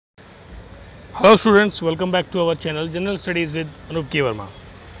Hello students, welcome back to our channel general studies with Anoop के वर्मा।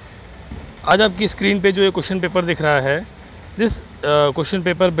 आज आपकी screen पे जो ये क्वेश्चन पेपर दिख रहा है, this question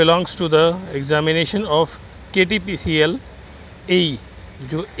paper belongs to the examination of KTPCL AE।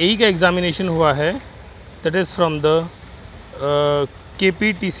 जो AE का एग्जामिनेशन हुआ है that is from the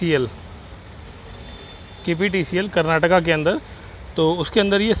KPTCL Karnataka के अंदर। तो उसके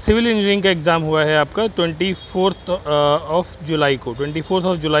अंदर ये सिविल इंजीनियरिंग का एग्ज़ाम हुआ है आपका 24 ऑफ जुलाई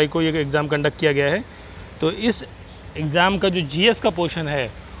को ये एग्ज़ाम कंडक्ट किया गया है। तो इस एग्ज़ाम का जो जीएस का पोर्शन है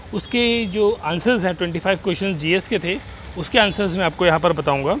उसके जो आंसर्स हैं 25 क्वेश्चन जीएस के थे, उसके आंसर्स मैं आपको यहाँ पर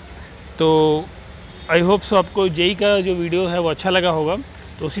बताऊँगा। तो आई होप सो आपको जेई का जो वीडियो है वो अच्छा लगा होगा।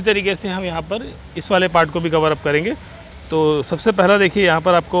 तो उसी तरीके से हम यहाँ पर इस वाले पार्ट को भी कवर अप करेंगे। तो सबसे पहला देखिए, यहाँ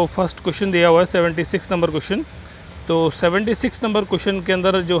पर आपको फर्स्ट क्वेश्चन दिया हुआ है 76 नंबर क्वेश्चन। तो 76 नंबर क्वेश्चन के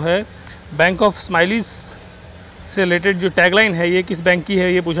अंदर जो है बैंक ऑफ स्माइलीज से रिलेटेड जो टैगलाइन है ये किस बैंक की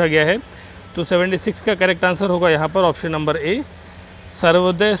है ये पूछा गया है। तो 76 का करेक्ट आंसर होगा यहाँ पर option number A,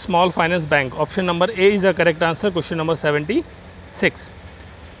 Sarvodaya small finance bank. Option number A is the correct answer question number 76।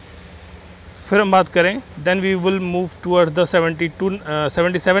 फिर हम बात करें, then we will move toward the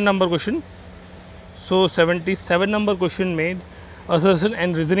 77 number question. So 77 number question में असर्शन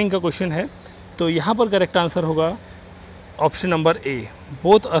एंड रीजनिंग का question है। तो यहाँ पर करेक्ट आंसर होगा option number A,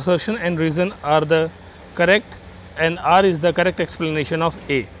 both assertion and reason are the correct and are is the correct explanation of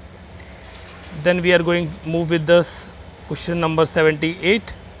A. Then we are going move with the question number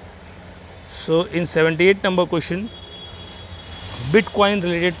 78। So in 78 number question, Bitcoin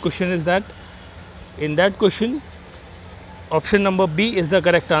related question is that. In that question, option number B is the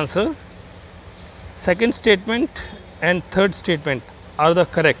correct answer. Second statement and third statement are the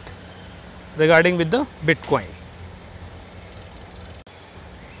correct regarding with the Bitcoin.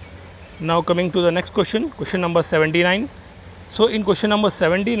 Now coming to the next question, question number 79. So in question number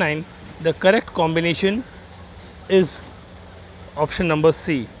 79, the correct combination is option number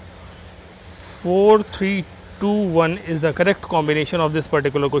C. 4, 3, 2, 1 is the correct combination of this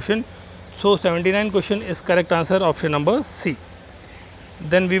particular question. So 79 question is correct answer option number C.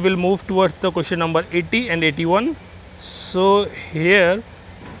 Then we will move towards the question number 80 and 81. So here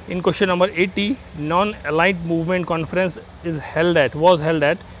in question number 80, non-aligned movement conference was held at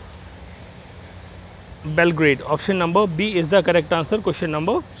Belgrade. Option number B is the correct answer question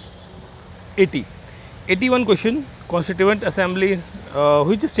number 80. 81 question, Constituent Assembly,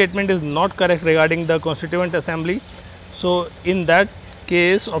 which statement is not correct regarding the Constituent Assembly? So in that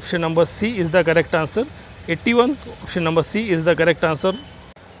case option number C is the correct answer. 81, option number C is the correct answer.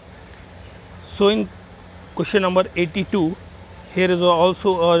 So in question number 82, here is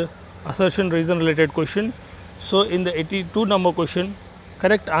also a assertion reason related question. So in the 82 number question,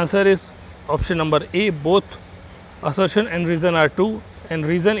 correct answer is option number A, both assertion and reason are true, and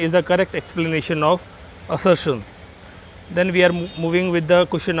reason is the correct explanation of assertion. Then we are moving with the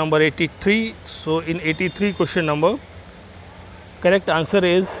question number 83. So in 83 question number, correct answer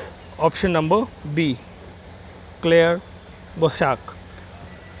is option number B, Claire Bosak.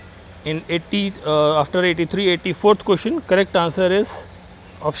 In 80 after 83, 84th question, correct answer is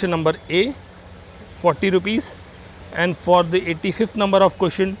option number A, 40 rupees. And for the 85th number of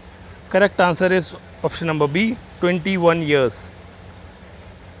question, correct answer is option number B, 21 years.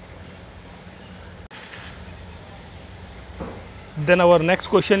 Then our next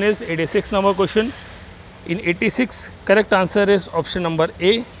question is 86 number question. In 86, correct answer is option number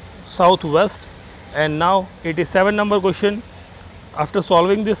A, southwest. And now 87 number question, after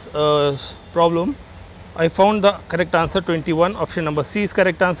solving this problem, I found the correct answer 21, option number C is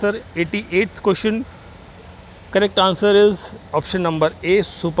correct answer. 88th question, correct answer is option number A,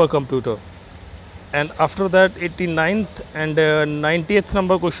 supercomputer. And after that 89th and 90th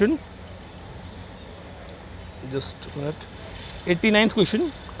number question, just a minute. 89th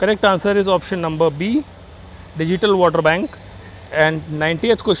question, correct answer is option number B, digital water bank. And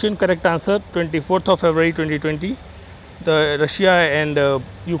 90th question, correct answer 24th of February 2020, the Russia and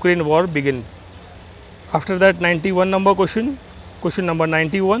Ukraine war begin. After that 91 number question, question number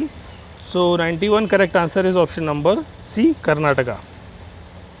 91. So 91 correct answer is option number C, Karnataka.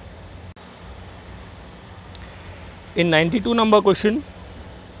 In 92 number question,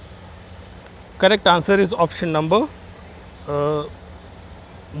 correct answer is option number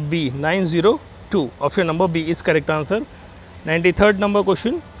B, 902. Option number B is correct answer. 93rd number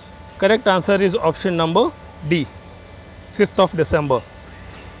question, correct answer is option number D, 5th of December.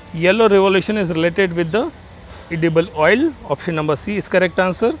 Yellow revolution is related with the edible oil. Option number C is correct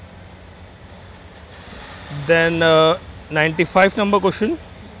answer. Then 95 number question,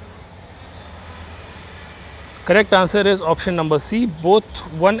 correct answer is option number C, both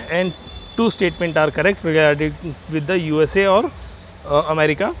 1 and two statements are correct regarding with the USA or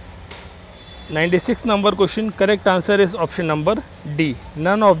America. 96th number question, correct answer is option number D.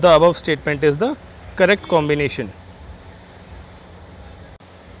 None of the above statement is the correct combination.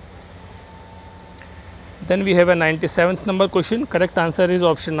 Then we have a 97th number question, correct answer is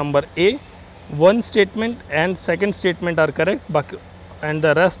option number A. One statement and second statement are correct, and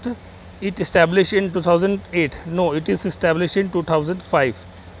the rest it established in 2008. No, it is established in 2005.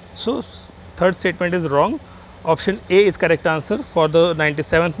 So third statement is wrong. Option A is correct answer for the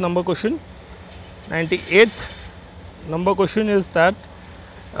 97th number question. 98th number question is that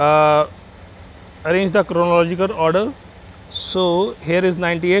arrange the chronological order. So here is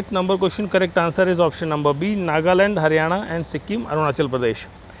 98th number question, correct answer is option number B, Nagaland, Haryana and Sikkim, Arunachal Pradesh.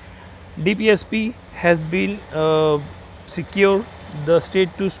 DPSP has been secure the state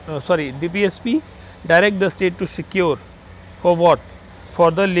to DPSP direct the state to secure for what?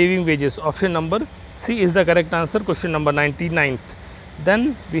 For the living wages. Option number C is the correct answer, question number 99th.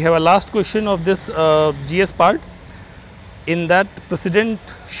 Then we have a last question of this GS part. In that, President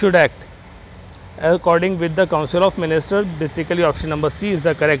should act according with the Council of Ministers. Basically option number C is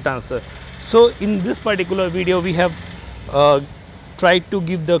the correct answer. So in this particular video we have tried to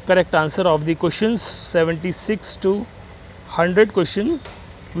give the correct answer of the questions 76 to 100 questions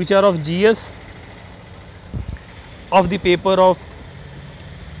which are of GS of the paper of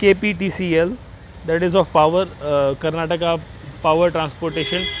KPTCL, that is of Power Karnataka Power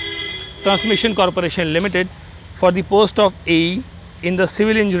Transmission Corporation Limited, for the post of AE in the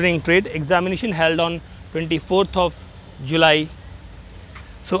civil engineering trade. Examination held on 24th of July.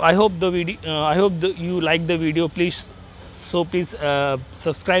 So I hope the video you like the video. Please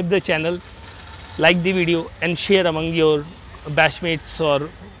subscribe the channel, like the video and share among your batchmates or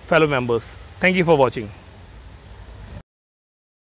fellow members. Thank you for watching.